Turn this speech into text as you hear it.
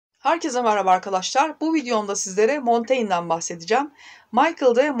Herkese merhaba arkadaşlar. Bu videomda sizlere Montaigne'den bahsedeceğim.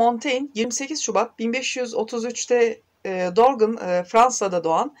 Michael de Montaigne 28 Şubat 1533'te Dorgan, Fransa'da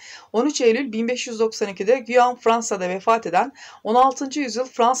doğan, 13 Eylül 1592'de Guyan, Fransa'da vefat eden 16. yüzyıl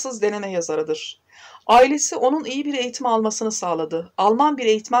Fransız deneme yazarıdır. Ailesi onun iyi bir eğitim almasını sağladı. Alman bir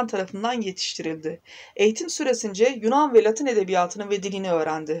eğitmen tarafından yetiştirildi. Eğitim süresince Yunan ve Latin edebiyatını ve dilini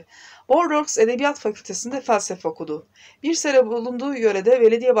öğrendi. Bordeaux Edebiyat Fakültesi'nde felsefe okudu. Bir sene bulunduğu yörede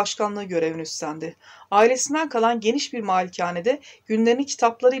belediye başkanlığı görevini üstlendi. Ailesinden kalan geniş bir malikanede günlerini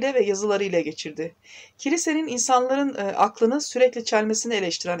kitaplarıyla ve yazılarıyla geçirdi. Kilisenin insanların aklını sürekli çelmesini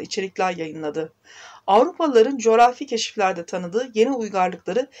eleştiren içerikler yayınladı. Avrupalıların coğrafi keşiflerde tanıdığı yeni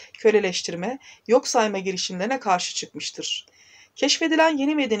uygarlıkları köleleştirme, yok sayma girişimlerine karşı çıkmıştır. Keşfedilen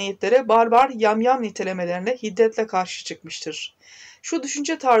yeni medeniyetlere barbar, yamyam nitelemelerine hiddetle karşı çıkmıştır. Şu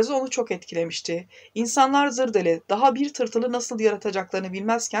düşünce tarzı onu çok etkilemişti. İnsanlar zırdeli, daha bir tırtılı nasıl yaratacaklarını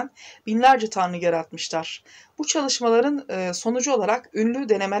bilmezken binlerce tanrı yaratmışlar. Bu çalışmaların sonucu olarak Ünlü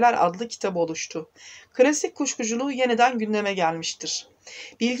Denemeler adlı kitabı oluştu. Klasik kuşkuculuğu yeniden gündeme gelmiştir.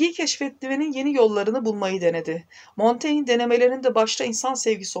 Bilgiyi keşfetmenin yeni yollarını bulmayı denedi. Montaigne denemelerinde başta insan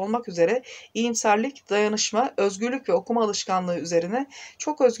sevgisi olmak üzere iyimserlik, dayanışma, özgürlük ve okuma alışkanlığı üzerine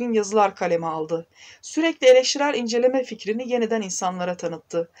çok özgün yazılar kaleme aldı. Sürekli eleştirel inceleme fikrini yeniden insanlara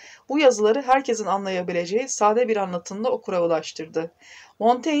tanıttı. Bu yazıları herkesin anlayabileceği sade bir anlatımla okura ulaştırdı.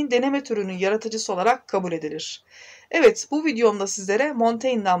 Montaigne deneme türünün yaratıcısı olarak kabul edilir. Evet, bu videomda sizlere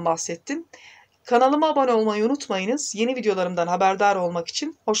Montaigne'den bahsettim. Kanalıma abone olmayı unutmayınız. Yeni videolarımdan haberdar olmak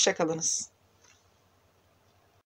için hoşça kalınız.